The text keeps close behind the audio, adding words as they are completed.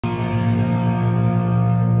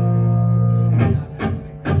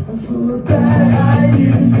full of bad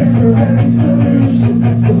ideas and temporary solutions.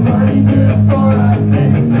 The money good for us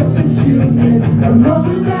and something stupid. I'm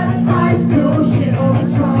over that high school shit, all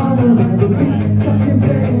the drama. Where we tucked in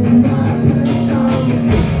bed and not pajamas.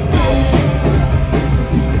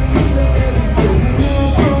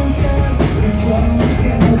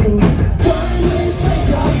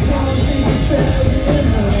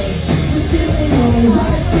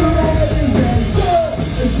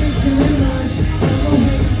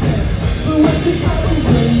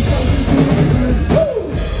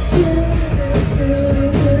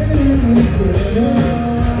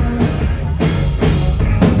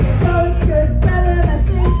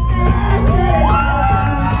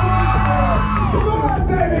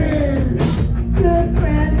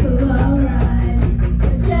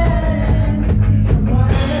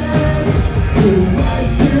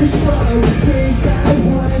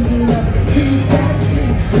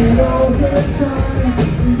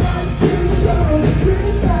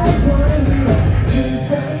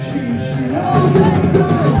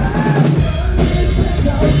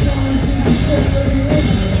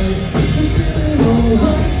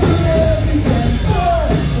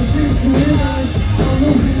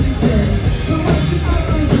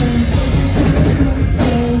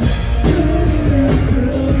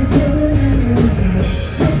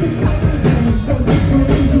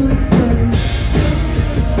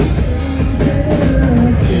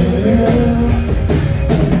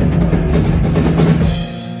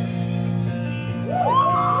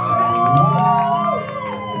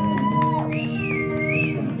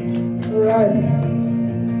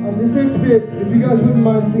 This next bit, if you guys wouldn't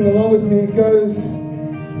mind singing along with me, it goes: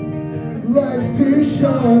 life's too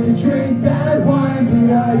short to drink bad wine,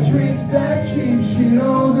 but I drink that cheap shit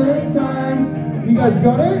all the time. You guys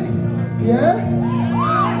got it? Yeah?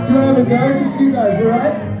 Do you want to have a go? Just you guys,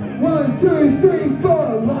 alright? 1, 2, 3,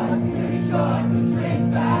 4. Life's too short to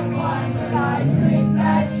drink bad wine, but I drink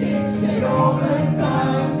that cheap shit all the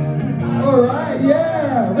time. Alright,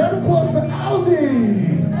 yeah! Round of applause for Aldi!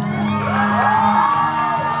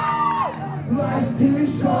 Life's too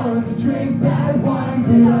short to drink bad wine,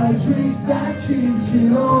 but I drink that cheap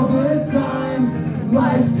shit all the time.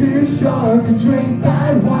 Life's too short to drink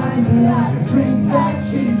bad wine, but I drink that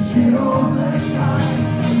cheap shit all the time.